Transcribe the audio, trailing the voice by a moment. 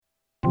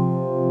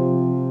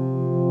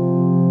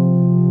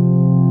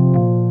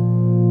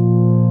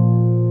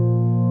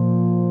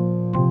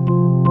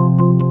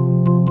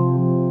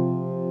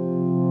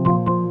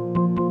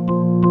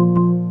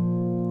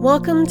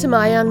Welcome to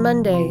My on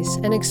Mondays,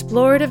 an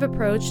explorative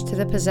approach to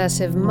the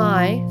possessive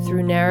my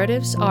through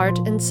narratives, art,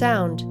 and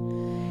sound.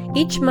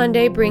 Each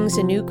Monday brings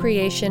a new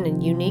creation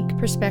and unique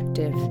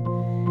perspective.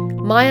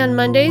 My on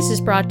Mondays is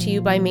brought to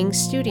you by Ming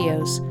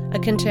Studios, a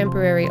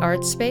contemporary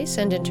art space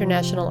and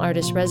international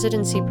artist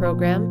residency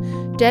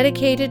program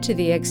dedicated to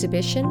the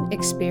exhibition,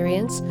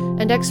 experience,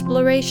 and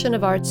exploration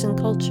of arts and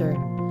culture.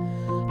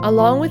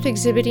 Along with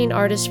exhibiting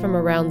artists from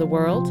around the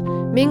world,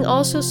 Ming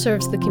also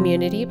serves the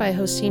community by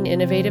hosting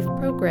innovative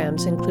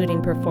programs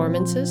including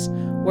performances,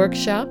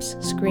 workshops,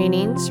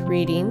 screenings,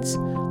 readings,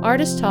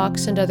 artist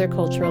talks, and other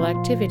cultural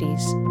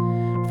activities.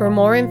 For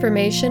more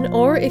information,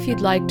 or if you'd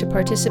like to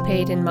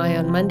participate in My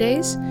on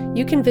Mondays,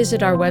 you can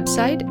visit our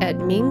website at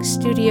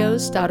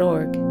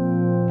mingstudios.org.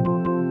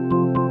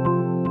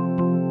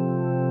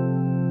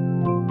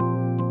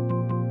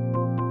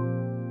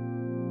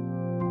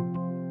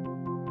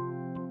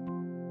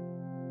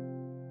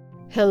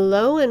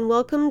 Hello and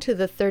welcome to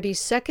the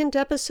 32nd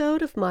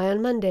episode of My on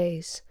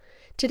Mondays.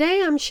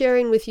 Today I'm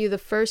sharing with you the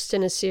first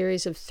in a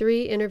series of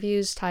 3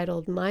 interviews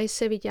titled My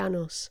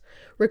Sevillanos,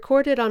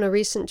 recorded on a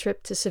recent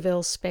trip to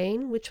Seville,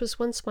 Spain, which was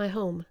once my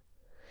home.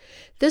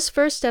 This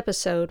first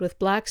episode with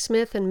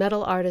blacksmith and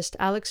metal artist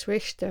Alex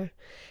Richter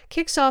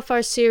kicks off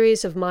our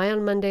series of My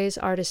on Mondays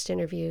artist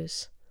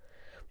interviews.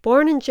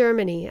 Born in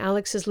Germany,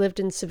 Alex has lived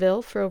in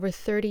Seville for over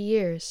 30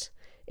 years.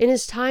 In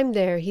his time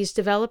there, he's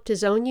developed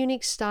his own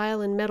unique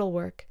style in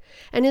metalwork,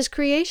 and his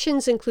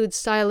creations include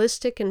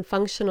stylistic and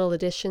functional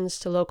additions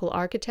to local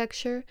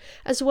architecture,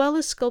 as well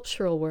as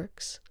sculptural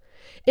works.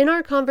 In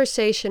our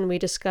conversation, we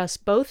discuss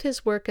both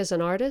his work as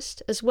an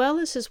artist, as well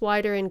as his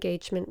wider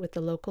engagement with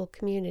the local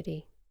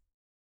community.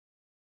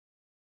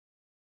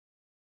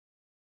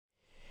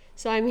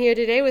 So I'm here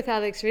today with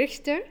Alex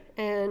Richter,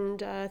 and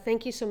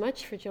thank you so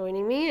much for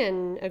joining me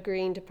and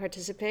agreeing to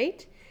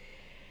participate.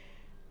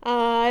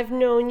 I've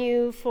known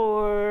you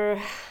for,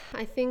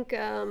 I think...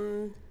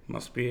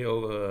 Must be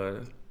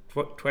over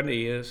 20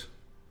 years.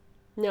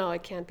 No,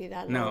 it can't be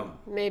that long. No.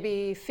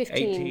 Maybe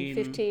 15,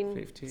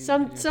 15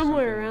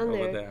 somewhere around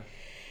there.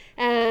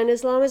 And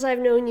as long as I've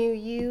known you,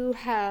 you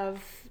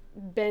have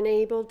been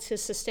able to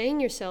sustain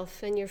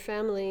yourself and your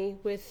family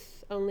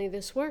with only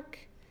this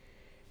work.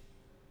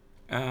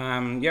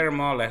 Yeah,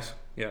 more or less,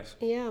 yes.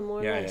 Yeah,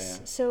 more or less.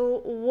 Yeah. So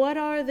what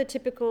are the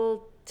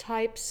typical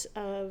types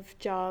of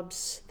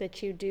jobs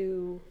that you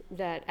do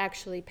that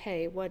actually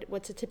pay?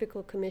 What's a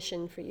typical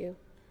commission for you?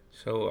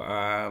 So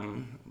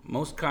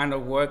most kind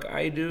of work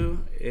I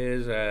do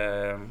is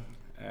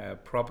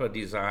proper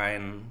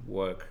design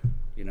work,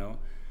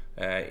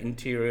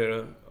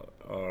 interior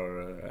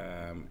or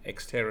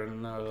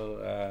external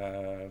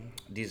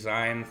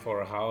design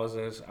for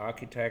houses,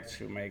 architects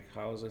who make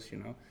houses,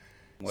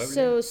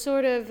 So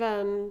sort of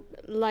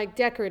like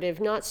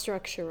decorative, not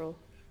structural.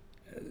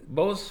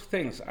 Both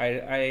things.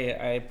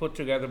 I put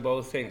together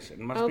both things. It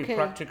must be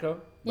practical,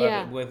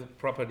 but with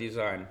proper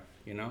design,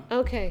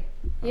 Okay,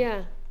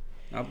 yeah.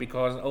 No,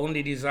 because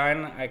only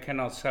design, I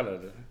cannot sell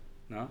it,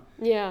 no?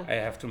 Yeah. I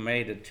have to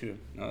make it too,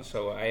 no?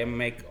 So I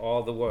make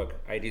all the work.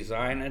 I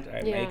design it,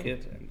 I make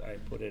it, and I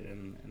put it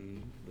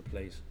in the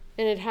place.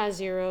 And it has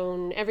your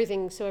own,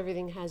 everything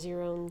has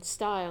your own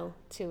style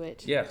to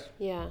it. Yes.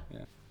 Yeah.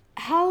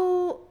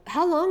 How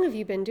long have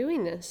you been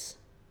doing this?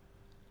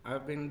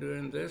 I've been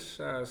doing this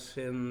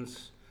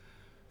since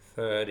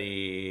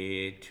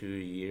 32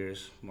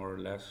 years, more or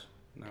less.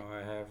 Now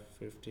I have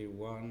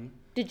 51.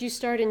 Did you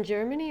start in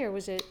Germany, or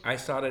was it? I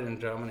started in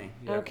Germany.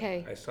 Yeah.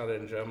 Okay. I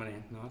started in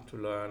Germany, to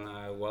learn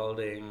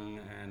welding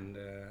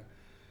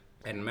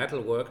and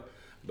metal work.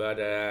 But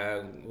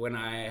when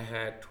I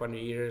had 20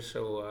 years,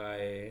 so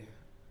I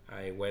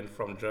went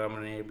from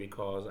Germany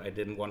because I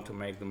didn't want to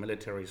make the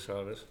military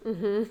service.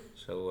 Mm-hmm.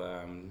 So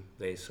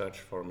they searched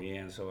for me,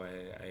 and so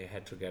I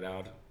had to get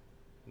out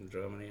in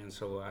Germany, and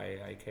so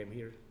I came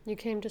here. You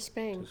came to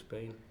Spain? To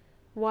Spain.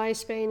 Why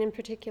Spain in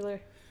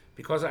particular?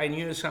 Because I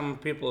knew some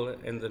people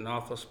in the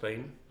north of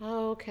Spain.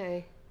 Oh,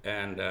 okay.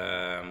 And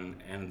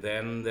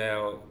then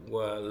there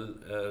was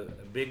a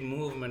big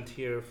movement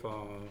here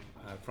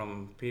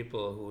from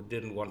people who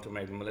didn't want to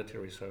make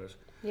military service.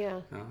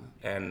 Yeah.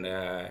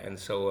 And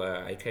so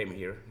I came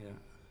here,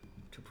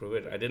 to prove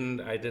it. I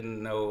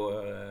didn't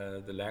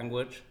know the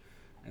language,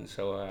 and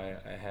so I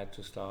had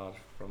to start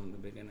from the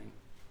beginning.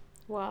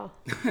 Wow.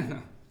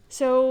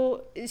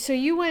 So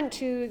you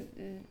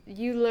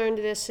learned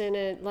this in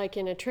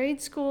a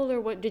trade school, or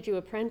what? Did you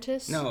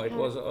apprentice? No, it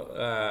was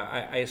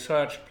I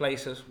searched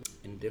places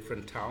in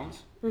different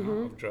towns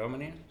of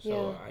Germany.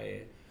 So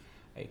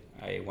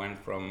I went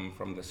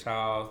from the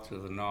south to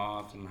the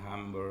north, in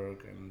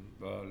Hamburg and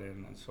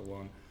Berlin and so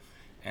on.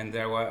 And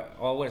there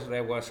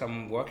were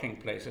some working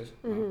places,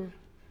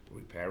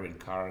 repairing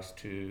cars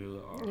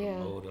too, or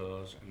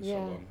motors and so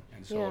on.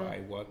 And so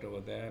I worked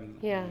over there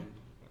and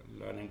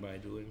learning by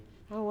doing.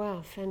 Oh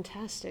wow,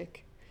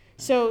 fantastic.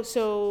 So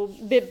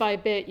bit by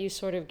bit you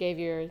sort of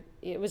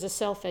it was a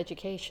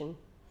self-education.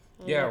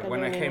 Yeah,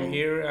 when I came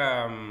here,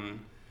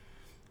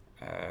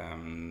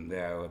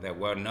 there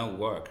were no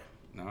work,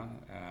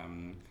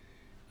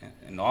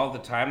 and all the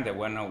time there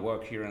were no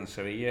work here in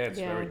Sevilla. It's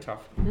very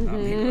tough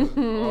Mm-hmm.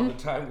 because all the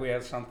time we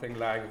had something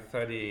like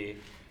 30%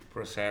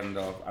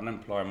 of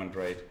unemployment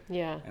rate.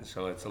 Yeah. And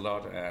so it's a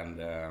lot.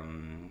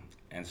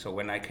 And so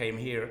when I came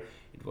here,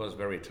 it was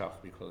very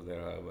tough because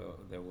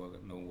there was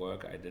no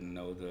work. I didn't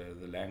know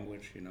the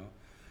language, you know.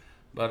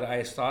 But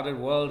I started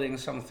welding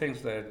some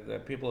things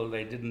that people,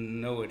 they didn't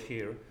know it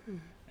here.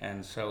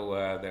 And so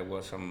there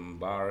were some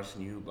bars,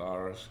 new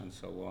bars, and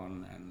so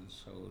on. And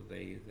so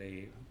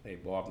they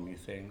bought me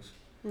things.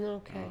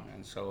 Okay.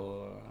 And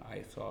so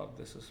I thought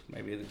this is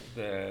maybe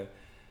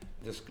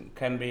this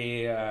can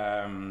be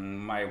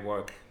my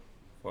work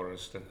for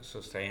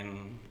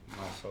sustain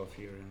myself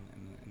here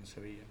in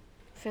Sevilla.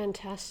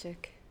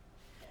 Fantastic.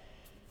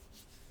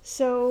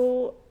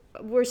 So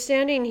we're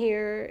standing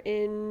here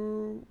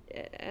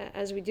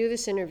as we do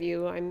this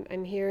interview.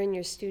 I'm here in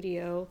your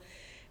studio,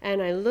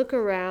 and I look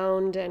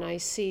around and I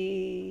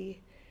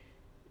see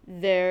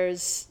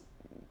there's,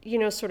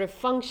 sort of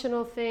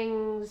functional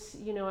things.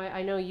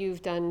 I know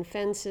you've done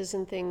fences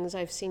and things.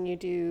 I've seen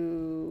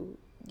you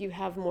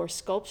have more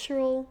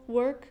sculptural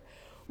work.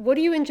 What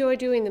do you enjoy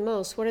doing the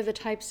most? What are the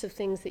types of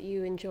things that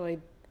you enjoy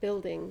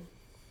building?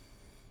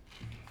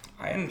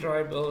 I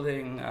enjoy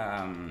building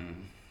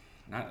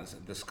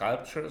the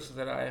sculptures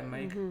that I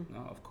make,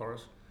 of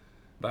course.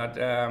 But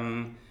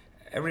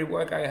every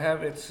work I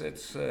have,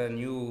 it's a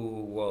new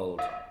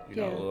world,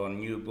 or a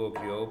new book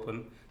you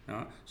open.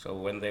 So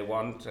when they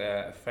want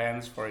a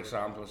fence, for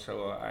example,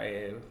 so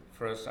I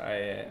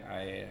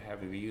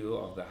have a view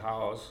of the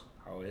house.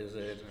 How is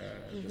it?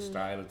 The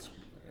style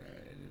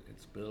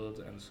it's built,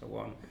 and so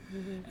on.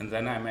 And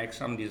then I make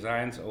some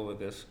designs over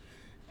this,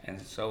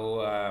 and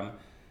so.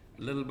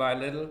 Little by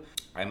little,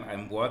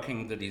 I'm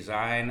working the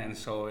design, and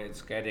so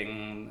it's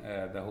getting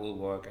the whole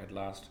work at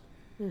last.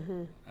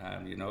 And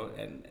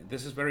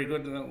this is very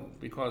good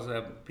because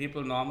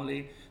people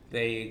normally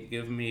they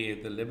give me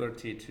the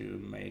liberty to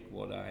make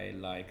what I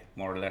like,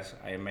 more or less.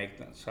 I make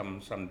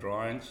some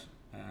drawings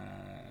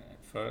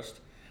first,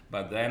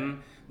 but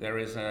then there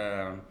is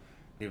a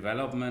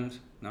development,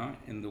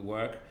 in the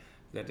work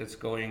that it's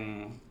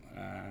going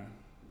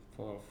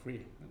for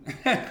free.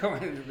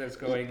 That's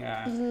going.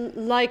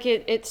 Like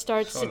it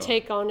starts solo. to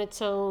take on its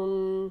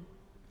own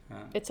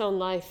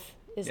life.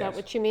 Is that Yes.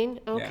 what you mean?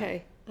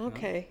 Okay. Yeah.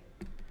 Okay.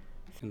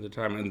 In the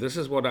time, and this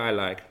is what I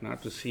like,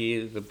 to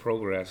see the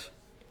progress.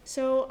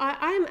 So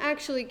I'm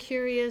actually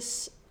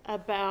curious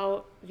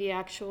about the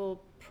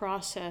actual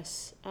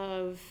process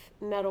of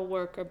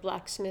metalwork or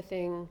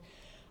blacksmithing,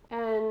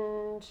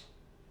 and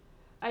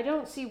I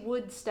don't see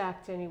wood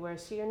stacked anywhere,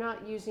 so you're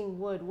not using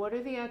wood. What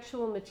are the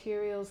actual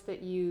materials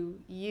that you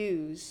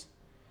use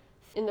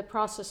in the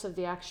process of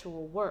the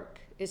actual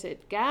work? Is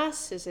it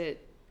gas? Is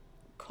it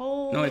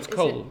coal? No, it's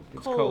coal.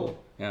 It's coal.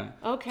 Yeah.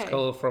 Okay. It's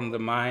coal from the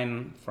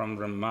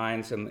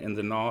mines in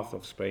the north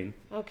of Spain.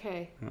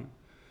 Okay.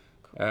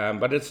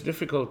 But it's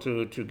difficult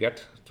to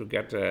get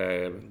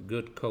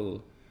good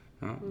coal,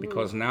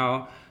 because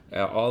now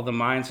all the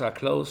mines are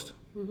closed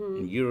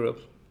in Europe.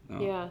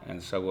 Yeah.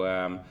 And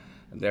so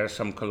there's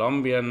some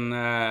Colombian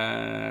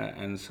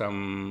and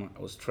some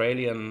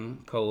Australian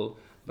coal,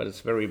 but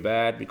it's very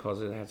bad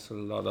because it has a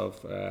lot of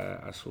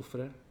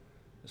sulfur,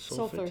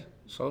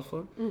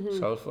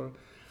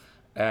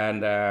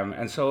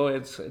 and so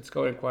it's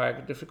going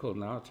quite difficult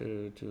now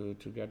to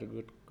get a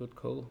good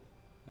coal.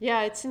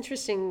 Yeah, it's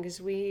interesting because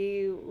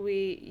we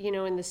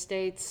in the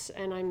States,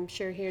 and I'm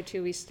sure here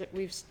too,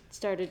 we've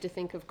started to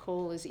think of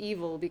coal as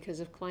evil because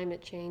of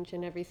climate change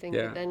and everything.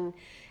 Yeah. But then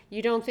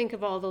you don't think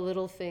of all the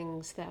little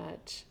things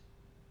that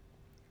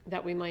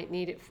we might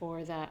need it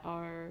for that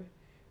are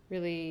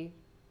really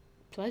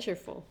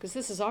pleasureful, because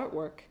this is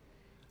artwork,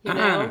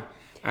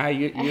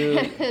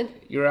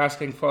 You're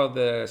asking for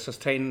the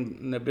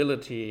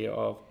sustainability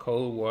of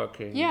coal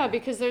working. Yeah,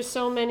 because there's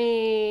so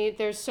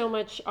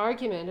much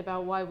argument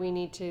about why we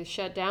need to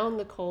shut down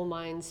the coal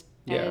mines,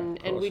 and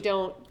we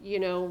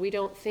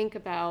don't think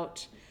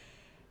about,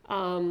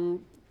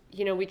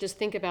 we just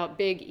think about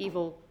big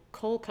evil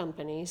coal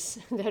companies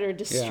that are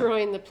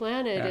destroying the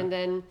planet, and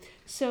then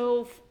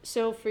so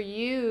for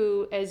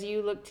you, as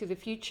you look to the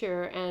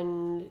future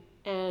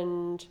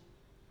and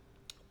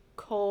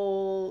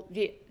coal,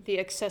 the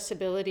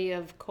accessibility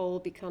of coal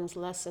becomes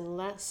less and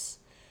less,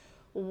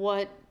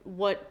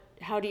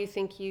 how do you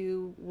think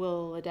you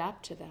will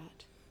adapt to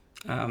that?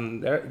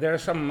 There are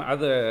some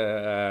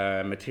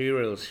other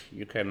materials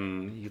you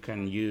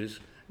can use.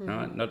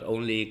 Not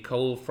only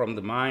coal from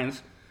the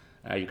mines,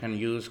 you can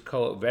use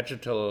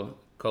vegetal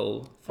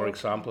coal, for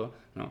example.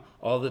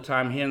 All the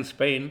time here in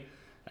Spain,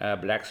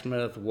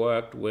 blacksmith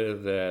worked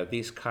with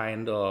these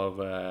kind of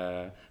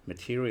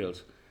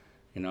materials,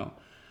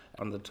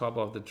 on the top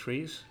of the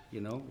trees,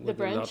 with the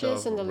branches a lot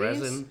of and the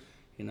resin,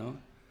 leaves?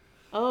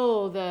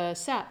 Oh, the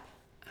sap.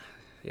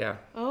 Yeah.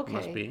 Okay.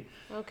 Must be.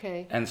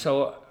 Okay. And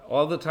so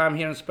all the time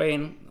here in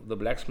Spain, the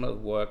blacksmith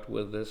worked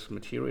with these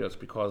materials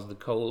because the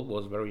coal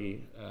was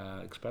very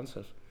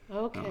expensive.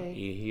 Okay.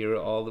 Here,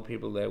 all the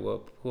people, they were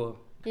poor.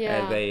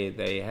 Yeah.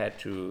 They had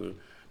to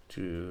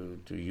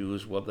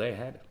use what they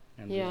had.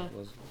 and it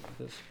was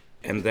this.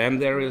 And then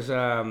there is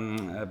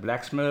a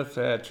blacksmith.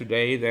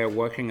 Today they're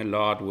working a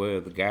lot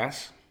with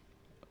gas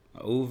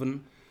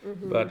oven,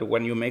 but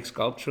when you make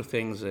sculpture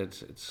things,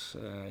 it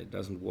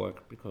doesn't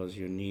work because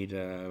you need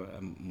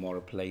more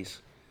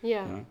place.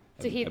 Yeah,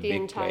 to heat the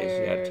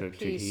entire place,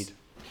 to piece. heat.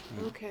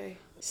 Okay.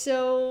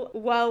 So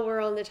while we're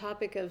on the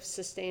topic of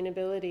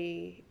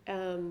sustainability,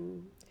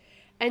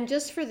 and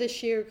just for the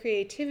sheer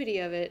creativity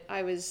of it,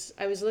 I was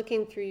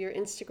looking through your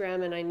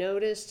Instagram and I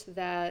noticed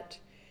that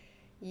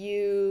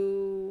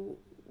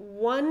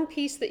one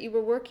piece that you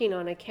were working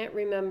on, I can't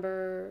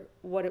remember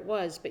what it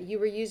was, but you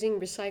were using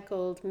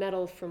recycled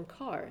metal from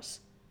cars.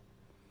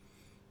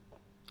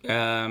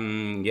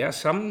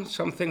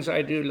 Some things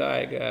I do,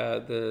 like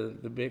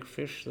the big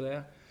fish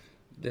there.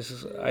 This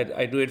is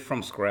I do it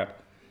from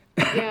scrap.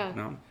 Yeah.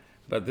 No?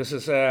 But this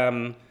is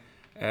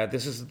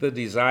the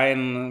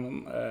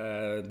design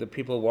the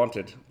people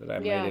wanted that I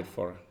made it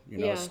for.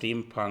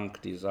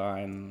 Steampunk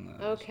design.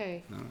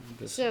 Okay.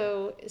 This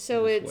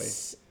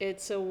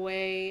it's a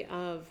way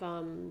of.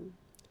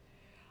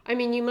 I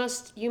mean, you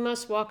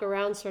must walk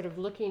around sort of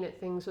looking at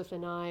things with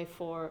an eye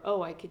for,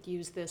 I could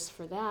use this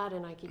for that,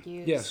 and I could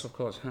use. Yes, of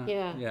course. Huh?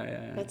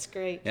 Yeah. That's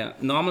great. Yeah.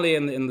 Normally,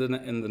 in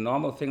the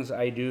normal things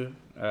I do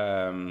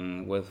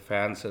with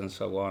fans and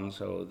so on.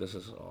 So this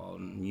is all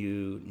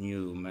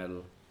new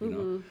metal, you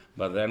know.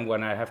 But then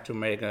when I have to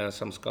make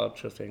some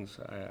sculpture things,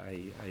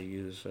 I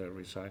use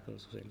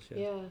recycled things.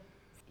 Yes.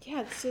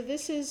 Yeah. So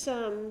this is.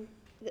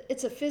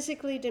 It's a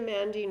physically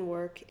demanding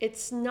work.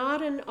 It's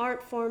not an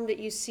art form that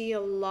you see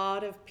a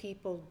lot of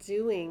people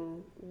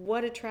doing.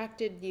 What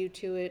attracted you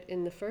to it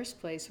in the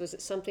first place? Was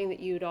it something that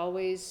you'd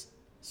always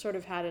sort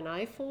of had an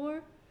eye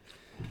for?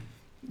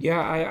 Yeah,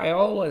 I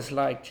always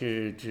like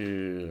to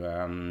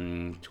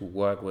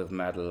work with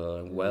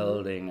metal,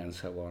 welding, and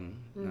so on.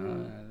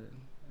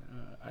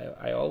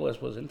 I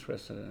always was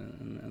interested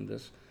in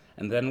this.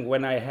 And then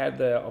when I had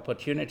the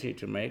opportunity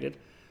to make it,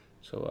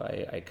 so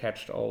I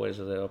catched always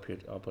the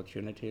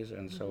opportunities,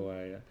 and so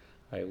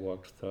I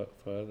worked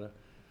further.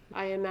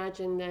 I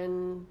imagine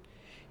then,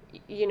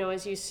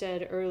 as you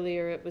said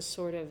earlier, it was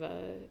sort of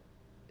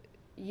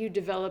you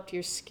developed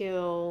your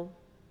skill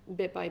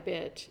bit by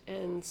bit,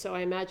 and so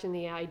I imagine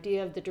the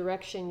idea of the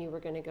direction you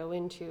were going to go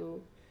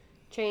into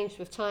changed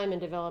with time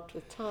and developed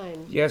with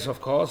time. Yes,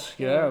 of course,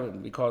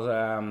 because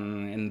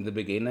in the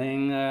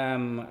beginning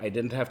I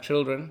didn't have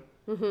children.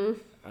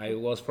 I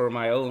was for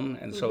my own,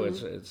 and so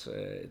it's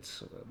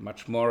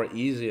much more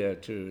easier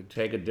to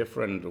take a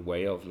different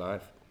way of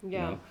life.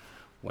 Yeah.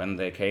 When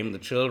they came the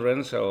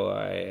children, so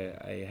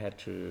I had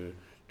to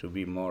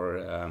be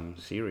more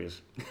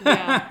serious.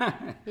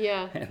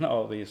 Yeah. And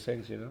all these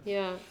things,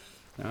 Yeah.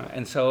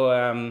 And so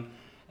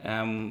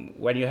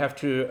when you have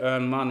to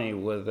earn money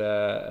with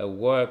a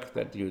work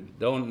that you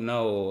don't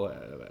know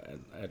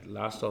at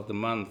last of the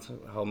month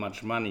how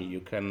much money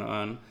you can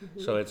earn,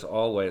 so it's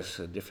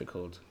always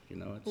difficult,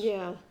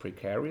 it's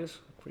precarious.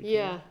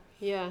 Yeah.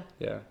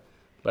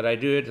 But I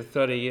do it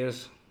 30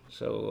 years,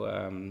 so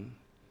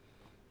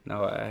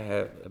now I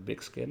have a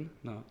big skin.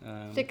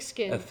 Thick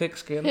skin. A thick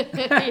skin.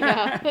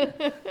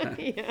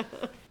 Yeah.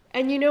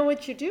 And you know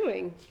what you're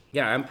doing.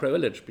 Yeah, I'm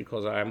privileged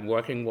because I'm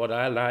working what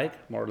I like,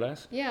 more or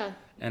less. Yeah.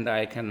 And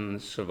I can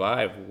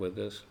survive with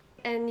this.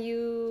 And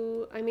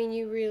you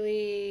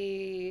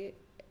really,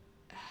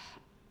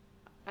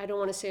 I don't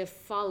want to say a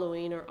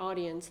following or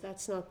audience,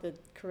 that's not the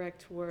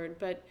correct word,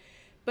 but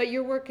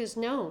your work is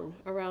known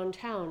around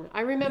town.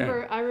 I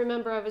remember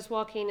I was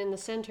walking in the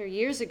center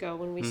years ago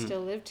when we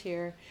still lived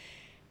here,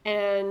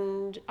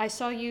 and I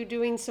saw you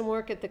doing some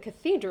work at the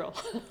cathedral,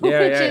 which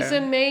is a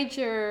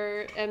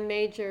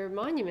major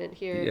monument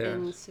here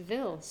in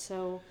Seville.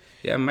 So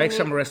make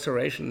some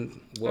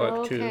restoration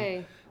work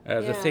too.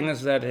 The thing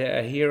is that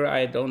here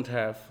I don't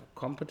have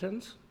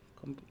competition.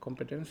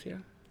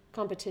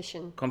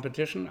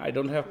 I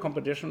don't have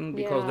competition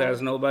because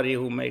there's nobody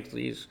who makes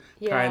these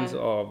kinds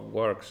of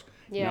works.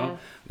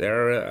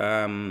 There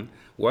are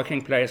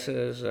working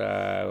places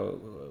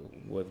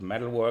with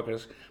metal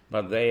workers,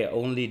 but they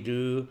only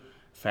do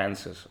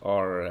fences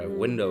or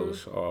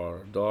windows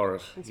or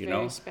doors. It's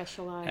very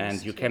specialized.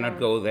 And you cannot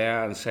go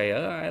there and say,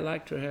 I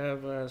like to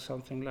have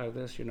something like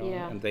this,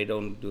 and they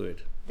don't do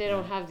it. They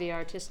don't have the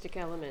artistic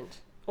element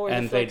or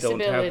and the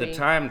flexibility. They don't have the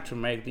time to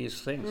make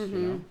these things.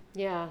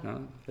 Yeah.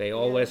 They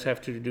always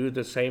have to do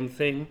the same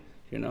thing,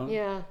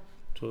 Yeah.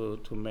 to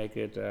make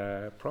it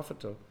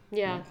profitable.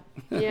 Yeah.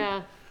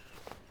 Yeah.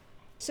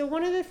 So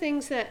one of the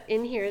things that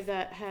in here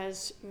that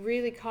has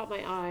really caught my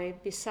eye,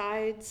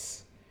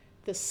 besides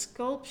the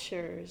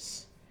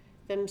sculptures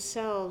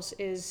themselves,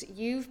 is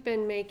you've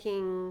been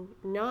making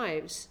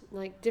knives,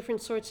 like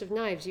different sorts of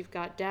knives. You've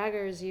got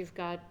daggers, you've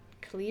got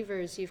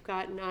cleavers, you've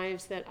got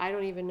knives that I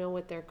don't even know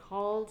what they're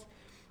called.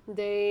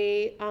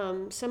 They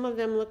some of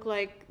them look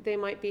like they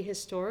might be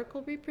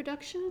historical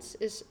reproductions.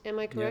 Am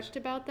I correct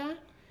about that?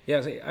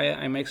 Yes,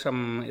 I make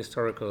some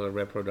historical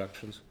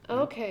reproductions.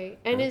 Okay.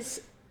 And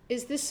is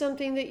this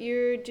something that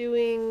you're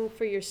doing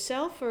for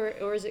yourself,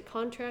 or is it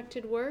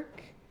contracted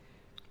work?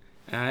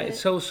 It's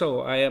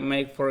so. I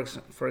make, for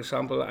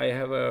example, I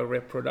have a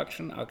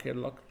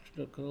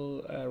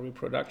archaeological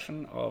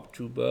reproduction of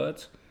two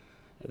birds.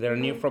 They're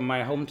near from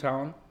my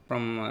hometown,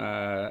 from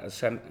a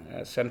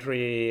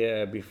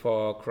century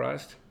before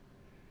Christ.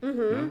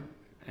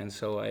 And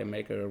so I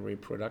make a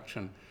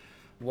reproduction.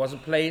 It was a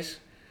place.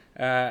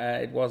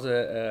 It was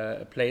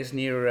a place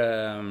near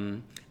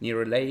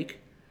a lake,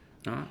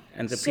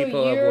 and the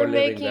people were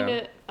living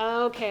there.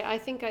 Okay, I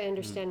think I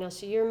understand now.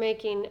 So you're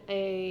making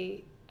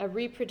a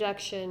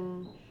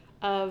reproduction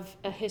of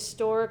a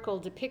historical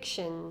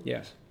depiction.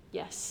 Yes.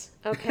 Yes.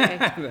 Okay.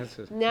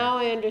 Now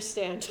I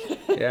understand.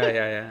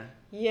 Yeah.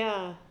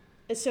 Yeah.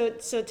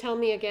 So tell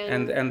me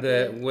again. And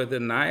with the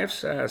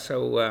knives, I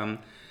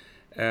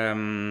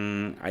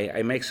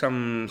make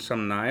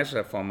some knives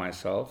for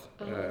myself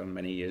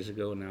many years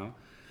ago now,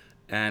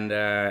 and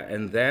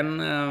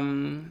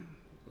then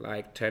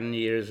like 10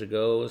 years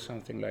ago,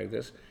 something like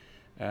this,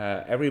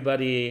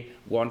 everybody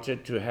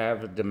wanted to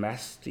have the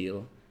mass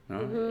steel.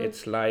 No?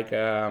 It's like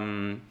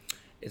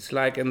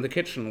in the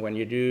kitchen when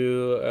you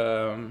do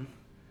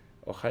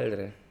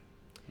hojaldre.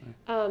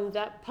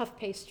 That puff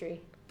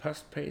pastry.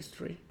 Puff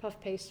pastry. Puff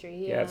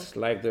pastry. Yeah, it's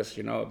like this,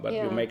 but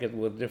you make it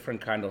with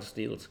different kind of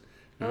steels.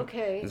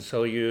 Okay. And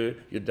so you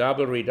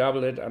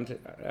redouble it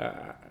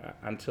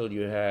until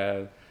you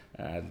have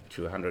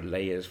 200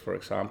 layers, for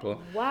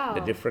example. Wow.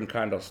 The different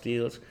kind of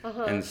steels.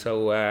 And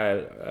so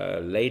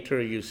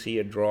later you see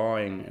a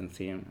drawing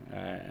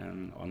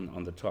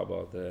on the top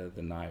of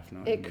the knife.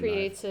 No? It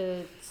creates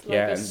a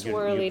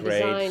swirly you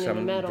design some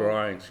in the metal.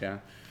 Drawings, yeah.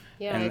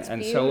 Yeah, and it's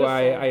beautiful. So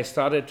I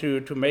started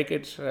to make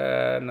it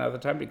another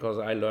time because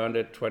I learned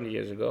it 20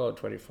 years ago or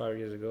 25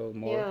 years ago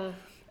more. Yeah.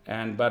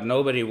 But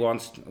nobody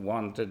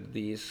wanted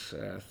these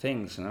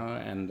things,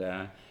 And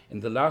in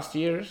the last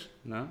years,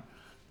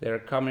 there are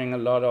coming a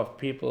lot of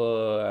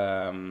people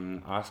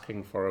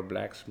asking for a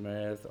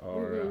blacksmith,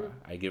 or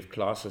I give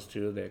classes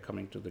too. They're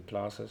coming to the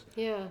classes.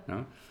 Yeah.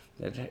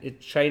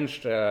 It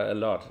changed a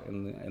lot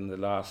in the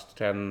last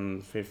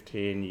 10,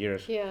 15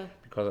 years. Yeah.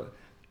 Because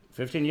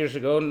 15 years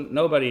ago,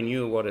 nobody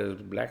knew what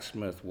is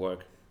blacksmith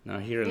work. Now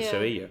here in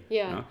Sevilla,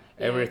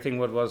 everything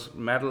what was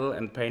metal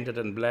and painted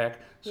in black,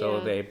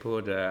 so they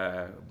put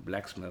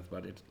blacksmith,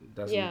 but it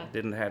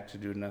didn't have to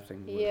do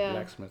nothing with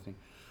blacksmithing.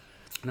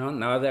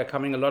 Now there are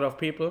coming a lot of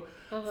people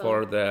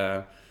for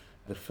the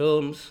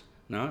films,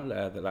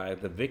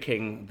 like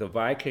the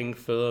Viking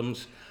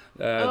films,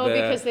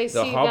 because they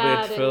the see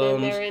Hobbit that films,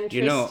 and then they're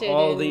interested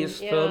all in, these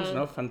films,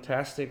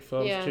 fantastic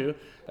films too.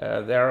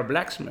 There are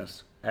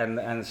blacksmiths,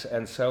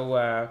 and so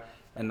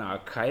an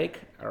archaic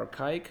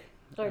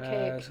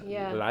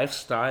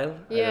lifestyle.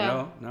 I don't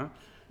know. No.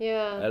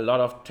 Yeah. A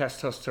lot of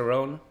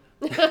testosterone.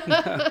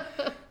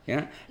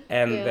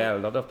 And there are a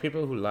lot of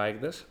people who like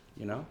this.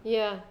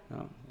 Yeah.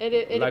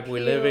 It like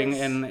we're living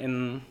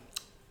in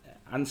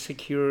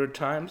unsecure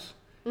times.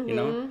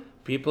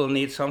 People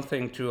need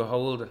something to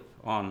hold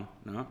on.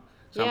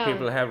 Some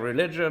people have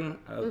religion.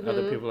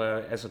 Other people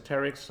are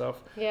esoteric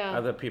stuff. Yeah.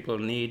 Other people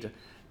need.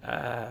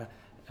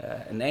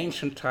 In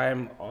ancient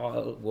time,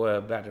 all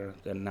were better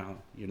than now.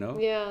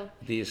 Yeah.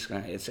 These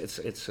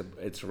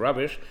it's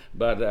rubbish,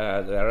 but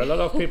there are a lot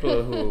of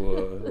people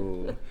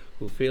who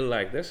feel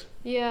like this.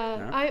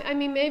 Yeah. I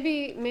mean,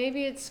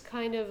 maybe it's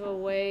kind of a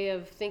way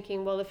of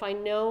thinking. Well, if I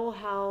know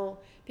how,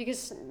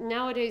 because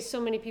nowadays so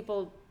many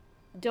people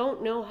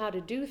don't know how to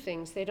do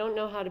things. They don't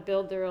know how to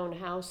build their own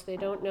house. They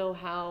don't know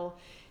how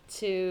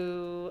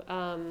to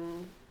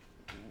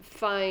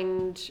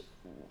find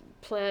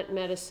plant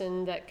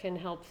medicine that can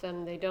help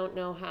them. They don't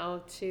know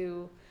how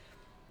to,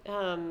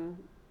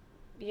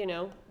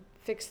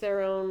 fix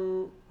their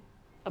own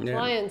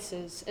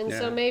appliances. And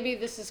so maybe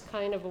this is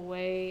kind of a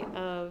way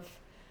of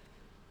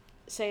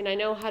saying, I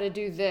know how to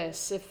do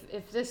this.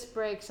 If this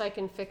breaks, I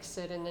can fix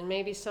it. And then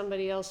maybe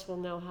somebody else will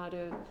know how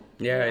to,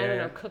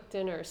 cook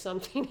dinner or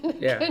something.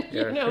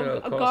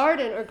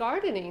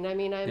 Gardening. I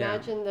mean, I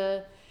imagine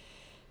the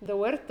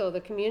huerto,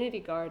 the community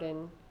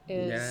garden,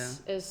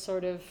 is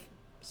sort of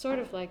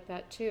like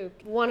that too.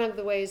 One of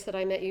the ways that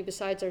I met you,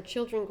 besides our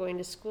children going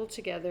to school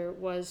together,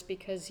 was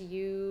because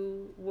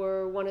you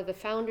were one of the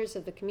founders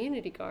of the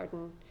community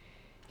garden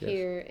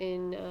here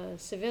in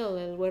Seville,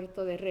 El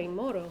Huerto de Rey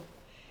Moro.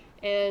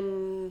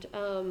 And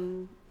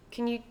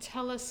can you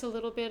tell us a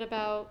little bit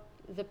about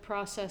the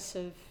process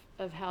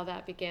of how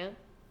that began?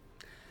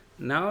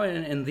 Now,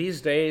 in these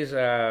days,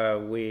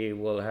 we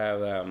will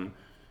have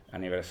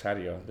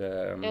anniversario.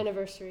 The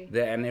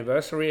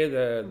anniversary,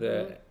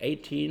 the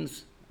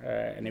 18th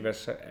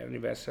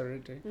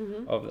anniversary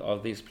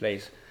of this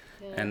place.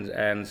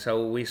 And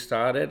so we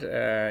started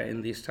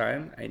in this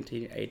time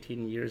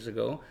 18 years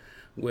ago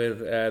with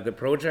the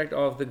project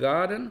of the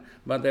garden,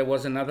 but there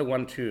was another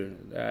one too.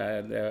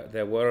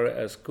 There were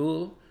a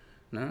school,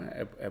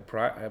 a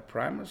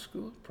primary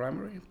school,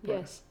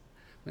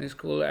 It's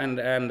cool, and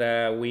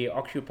we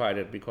occupied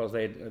it because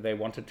they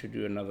wanted to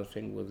do another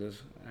thing with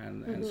this,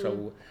 and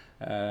so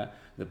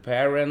the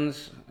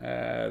parents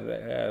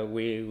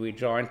we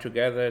joined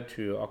together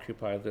to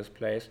occupy this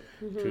place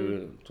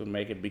to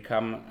make it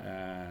become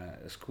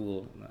a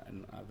school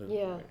and other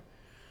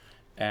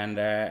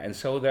and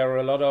so there are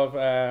a lot of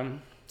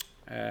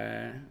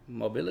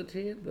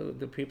mobility.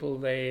 The people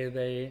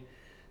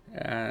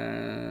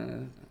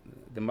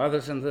the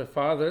mothers and the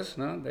fathers,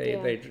 no,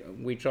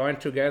 we joined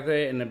together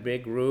in a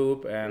big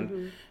group,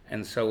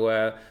 and so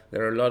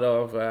there are a lot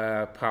of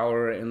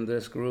power in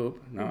this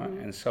group, no,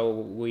 and so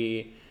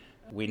we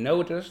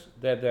noticed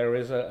that there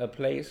is a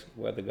place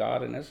where the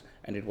garden is,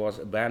 and it was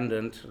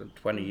abandoned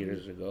 20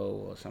 years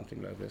ago or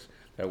something like this.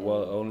 There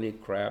were only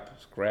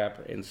scrap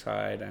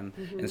inside,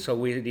 and so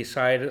we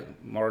decided,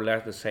 more or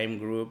less the same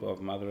group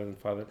of mother and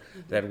father,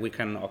 that we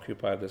can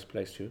occupy this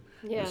place too.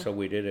 And so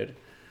we did it.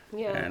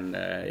 Yeah. And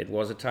it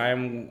was a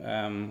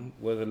time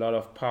with a lot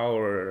of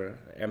power,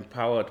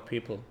 empowered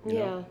people. You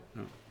know?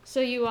 So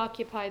you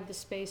occupied the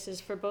spaces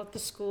for both the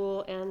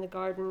school and the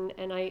garden,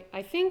 and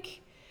I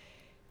think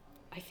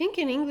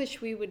in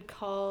English we would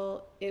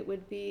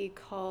would be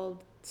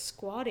called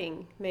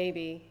squatting,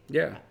 maybe.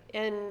 Yeah.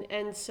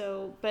 And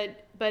so,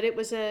 but it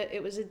was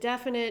a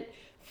definite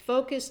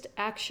focused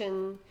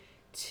action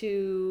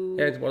to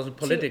it was a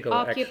political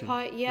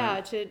occupy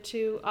action.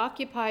 to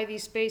occupy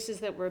these spaces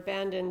that were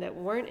abandoned, that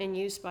weren't in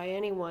use by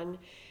anyone,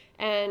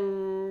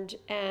 and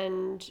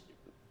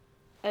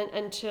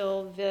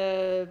until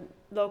the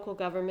local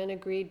government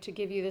agreed to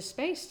give you the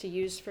space to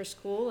use for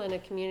school and a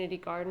community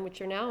garden, which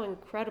are now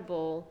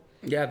incredible.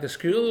 Yeah, the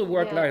school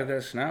worked like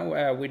this.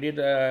 Now we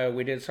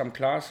did some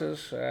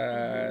classes,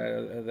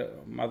 the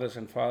mothers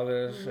and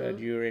fathers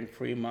during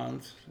 3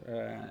 months,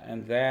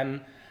 and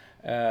then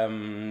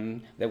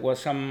there were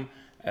some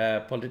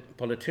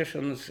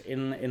politicians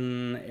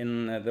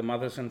in the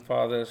mothers and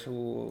fathers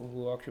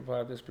who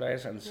occupied this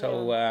place, and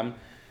so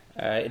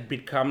it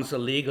becomes a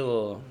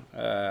legal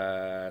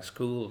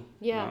school.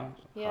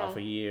 Half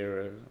a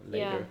year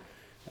later.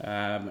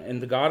 In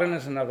the garden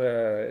is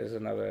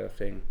another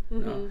thing.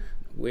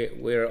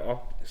 We're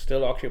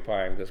still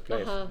occupying this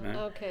place.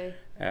 Okay.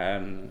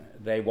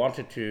 They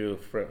wanted to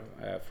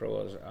throw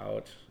us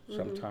out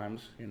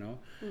sometimes,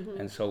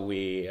 and so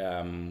we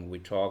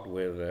talked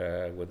with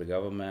the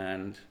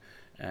government,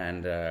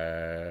 and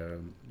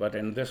but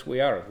in this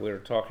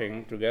we're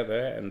talking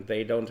together, and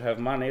they don't have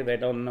money, they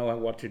don't know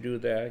what to do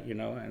there,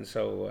 and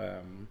so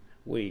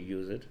we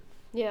use it.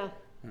 Yeah.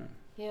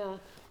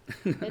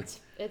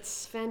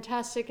 It's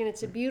fantastic, and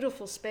it's a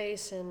beautiful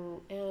space,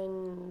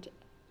 and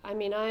I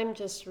mean, I'm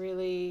just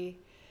really.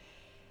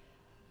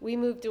 We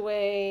moved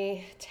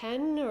away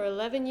 10 or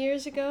 11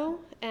 years ago,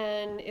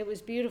 and it was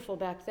beautiful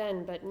back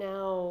then, but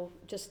now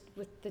just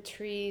with the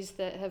trees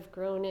that have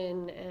grown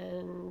in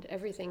and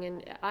everything,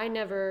 and I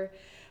never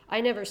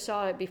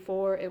saw it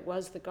before it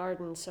was the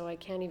garden, so I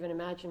can't even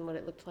imagine what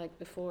it looked like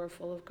before,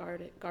 full of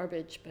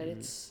garbage, but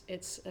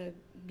it's a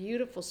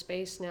beautiful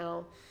space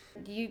now.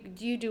 Do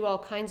you do all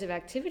kinds of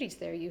activities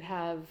there? You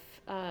have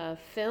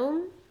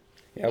film?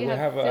 Yeah, we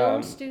have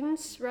film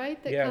students,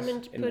 right, that come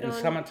and put on... in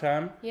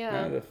summertime,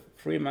 the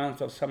 3 months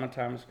of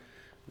summertime,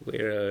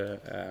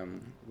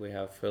 we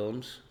have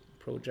films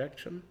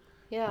projection.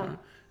 2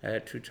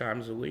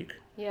 times a week.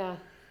 Yeah.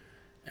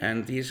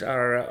 And these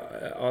are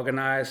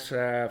organized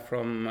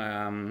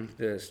from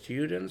the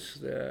students,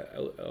 the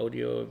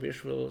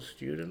audiovisual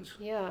students.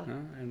 Yeah.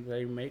 And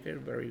they make it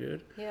very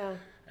good. Yeah.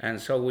 And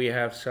so we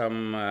have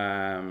some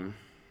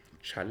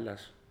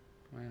charlas.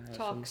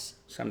 Talks.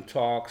 Some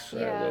talks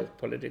with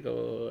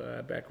political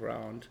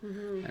background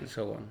and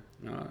so on.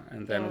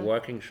 And then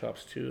working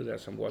shops too.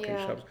 There's some working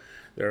shops.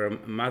 There are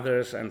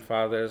mothers and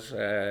fathers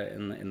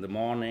in the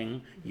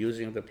morning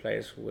using the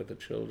place with the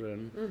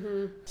children.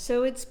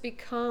 So it's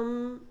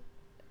become,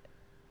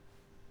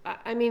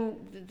 I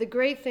mean, the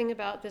great thing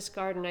about this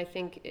garden, I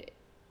think,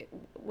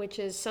 which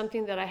is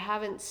something that I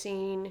haven't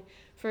seen,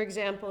 for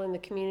example, in the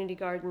community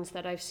gardens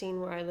that I've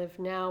seen where I live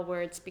now,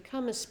 where it's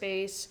become a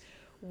space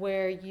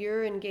where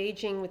you're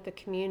engaging with the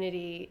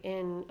community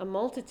in a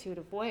multitude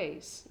of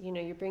ways.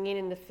 You're bringing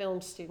in the film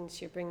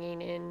students, you're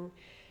bringing in,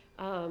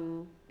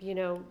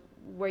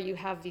 where you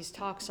have these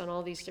talks on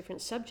all these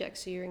different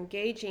subjects. So you're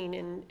engaging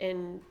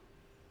in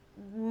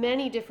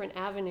many different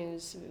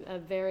avenues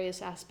of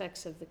various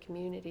aspects of the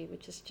community,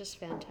 which is just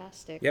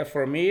fantastic. Yeah,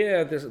 for me,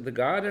 the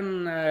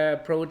garden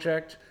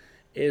project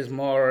is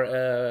more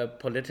a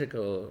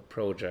political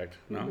project,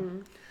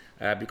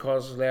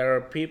 because there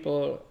are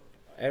people,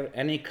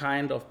 any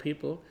kind of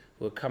people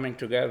who are coming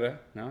together,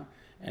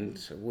 and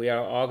we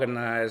are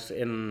organized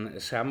in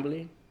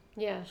assembly.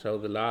 Yeah. So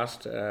the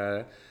last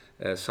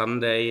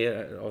Sunday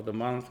of the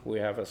month we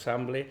have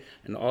assembly,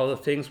 and all the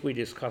things we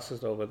discuss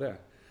is over there.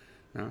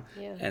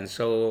 And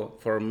so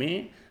for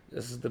me,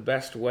 this is the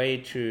best way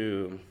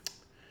to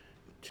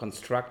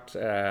construct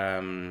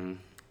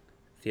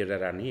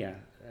ciudadanía,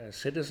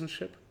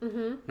 citizenship,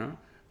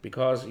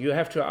 because you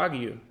have to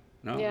argue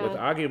with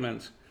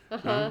arguments.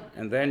 no?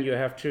 And then you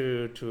have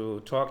to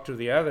talk to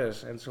the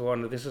others and so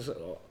on. This is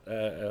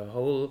a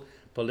whole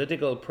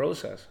political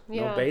process,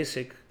 no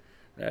basic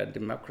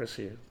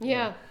democracy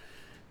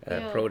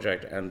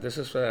project. And this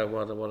is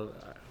what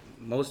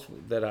most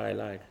that I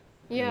like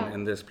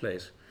in this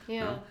place.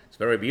 Yeah. No? It's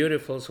very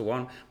beautiful, so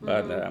on.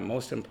 But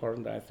most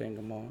important, I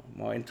think,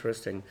 more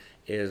interesting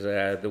is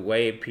the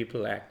way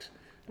people act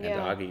and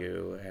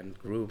argue, and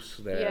groups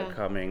that are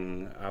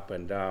coming up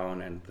and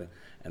down,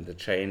 and the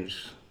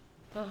change.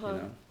 You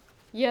know.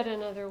 Yet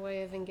another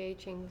way of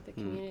engaging with the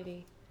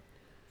community.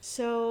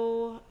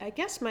 So I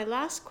guess my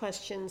last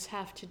questions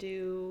have to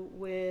do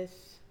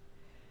with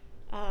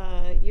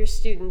your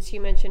students.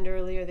 You mentioned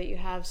earlier that you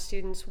have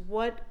students.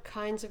 What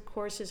kinds of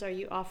courses are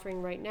you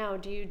offering right now?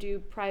 Do you do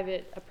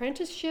private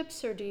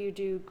apprenticeships, or do you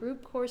do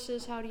group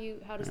courses? How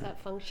does that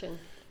function?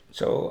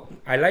 So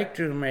I like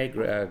to make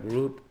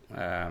group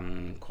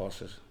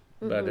courses,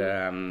 but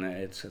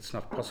it's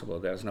not possible.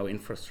 There's no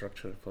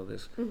infrastructure for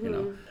this, you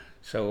know.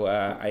 So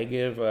I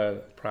give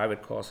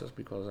private courses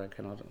because I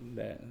cannot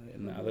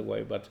in the other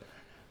way. But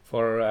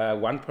for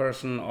one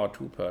person or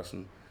two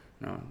person,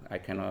 no, I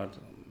cannot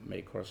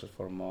make courses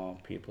for more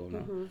people.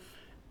 No,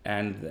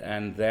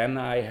 and then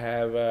I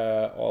have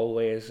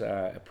always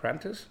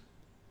apprentice.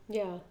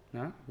 Yeah.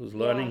 No, who's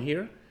learning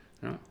here.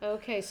 No?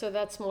 Okay, so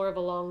that's more of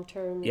a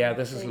long-term. Yeah,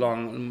 this is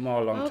long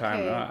Okay.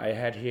 time. I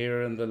had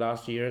here in the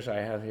last years. I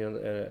had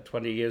here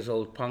 20 years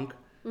old punk,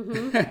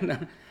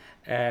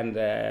 and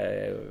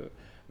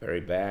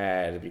very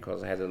bad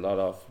because I had a lot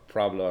of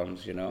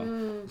problems, you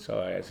know.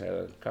 So I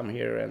said, come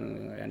here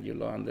and you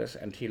learn this.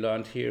 And he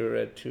learned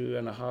here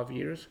 2.5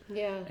 years.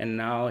 Yeah. And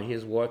now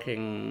he's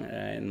working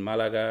in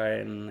Malaga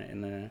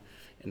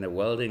in a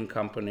welding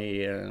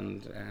company,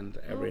 and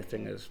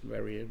everything is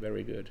very,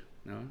 very good.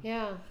 No?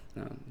 Yeah.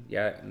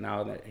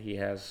 Now that he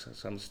has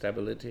some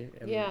stability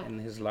in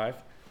his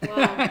life. Wow.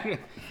 Fantastic.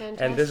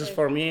 And this is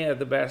for me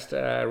the best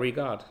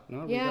regard.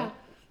 No? Yeah.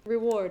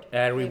 Reward.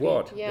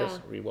 Reward. Yeah.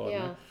 Yes, reward.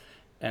 Yeah. No?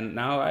 And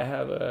now I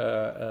have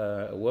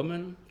a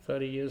woman,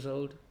 30 years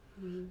old,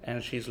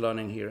 and she's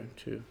learning here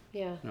too.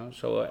 Yeah. No?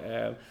 So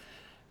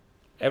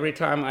every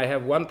time I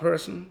have one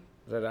person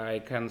that I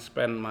can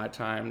spend my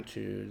time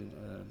to,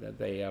 that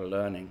they are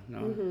learning,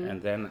 no?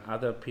 And then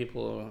other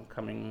people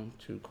coming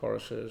to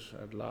courses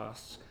at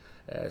last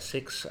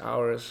 6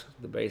 hours,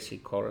 the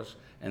basic course,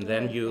 and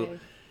then you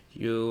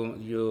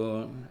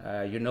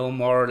know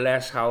more or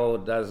less how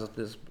does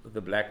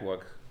the black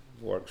work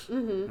works.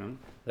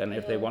 Then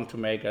if they want to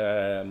make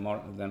more,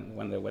 then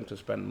when they want to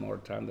spend more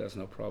time, there's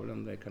no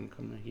problem. They can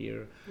come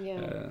here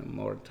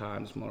more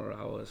times, more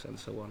hours, and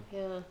so on.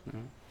 Yeah.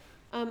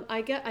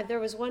 There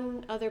was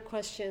one other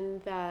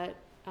question that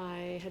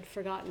I had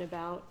forgotten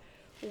about.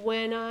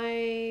 When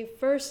I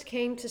first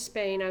came to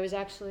Spain, I was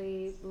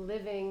actually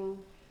living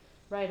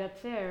right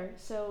up there.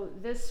 So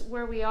this,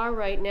 where we are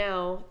right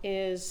now,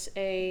 is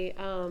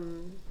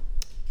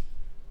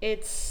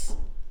it's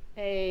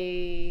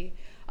a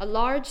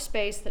large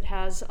space that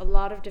has a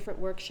lot of different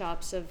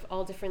workshops of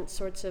all different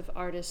sorts of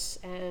artists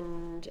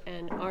and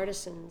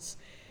artisans.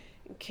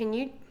 Can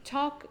you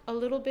talk a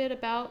little bit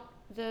about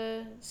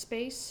the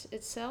space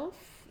itself,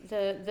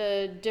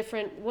 the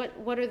different,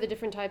 what are the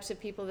different types of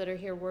people that are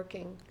here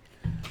working?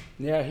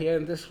 Yeah, here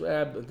in this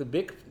the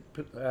big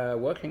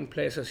working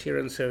places here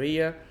in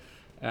Sevilla,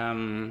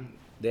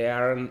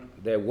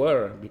 they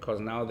were, because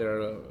now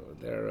they're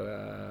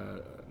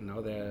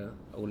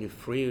only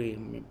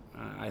free.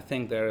 I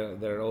think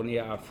they're only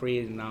are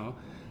free now.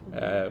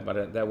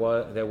 But there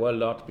were a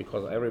lot,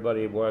 because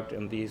everybody worked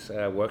in these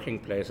working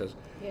places.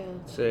 Yeah.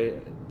 It's a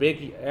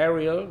big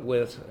area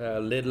with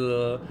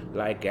little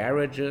like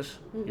garages,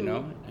 you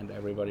know, and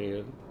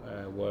everybody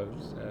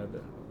works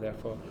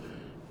therefore.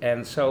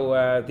 And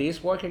so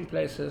these working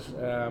places,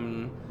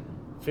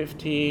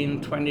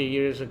 15, 20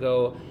 years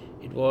ago,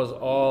 it was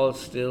all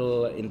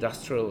still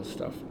industrial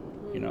stuff,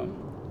 you know,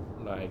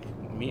 like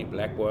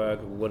black work,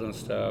 wooden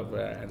stuff,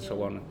 and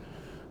so on.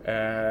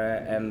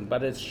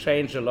 But it's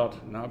changed a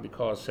lot now,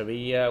 because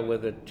Sevilla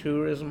with the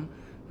tourism,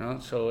 no?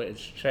 So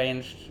it's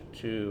changed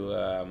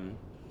to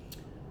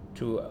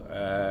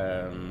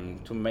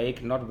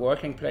make not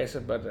working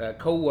places but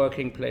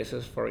co-working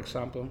places, for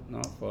example,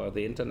 no? For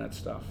the internet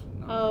stuff,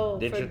 no? Oh,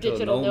 digital for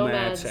digital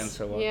nomads and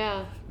so on.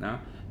 Yeah. No?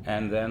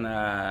 And then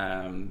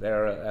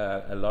there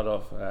are a lot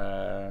of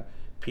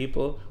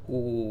people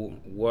who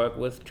work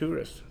with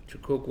tourists to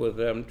cook with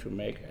them, to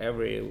make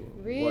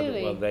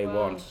what they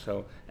want.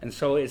 So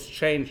it's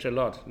changed a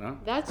lot, no?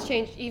 That's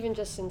changed even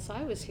just since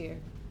I was here.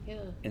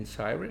 Yeah. In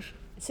Cyprus?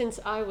 Since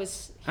I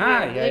was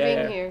here,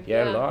 living here.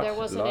 Yeah, lots. There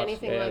wasn't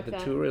anything like the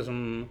that.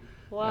 tourism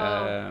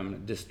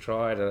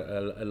destroyed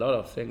a lot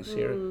of things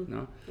here.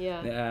 No?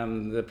 Yeah.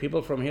 The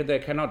people from here, they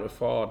cannot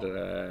afford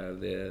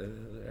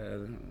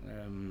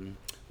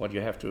what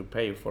you have to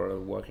pay for a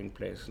working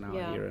place now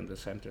here in the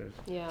center.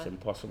 Yeah. It's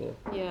impossible.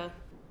 Yeah.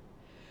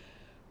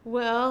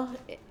 Well,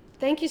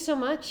 thank you so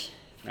much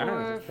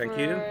for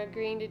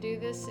agreeing to do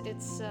this.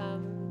 It's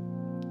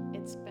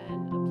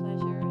been a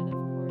pleasure, and of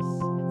course,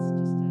 it's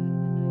just a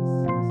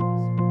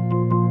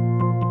nice.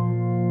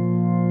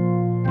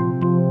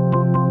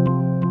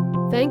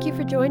 Thank you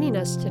for joining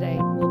us today.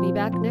 We'll be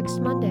back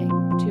next Monday.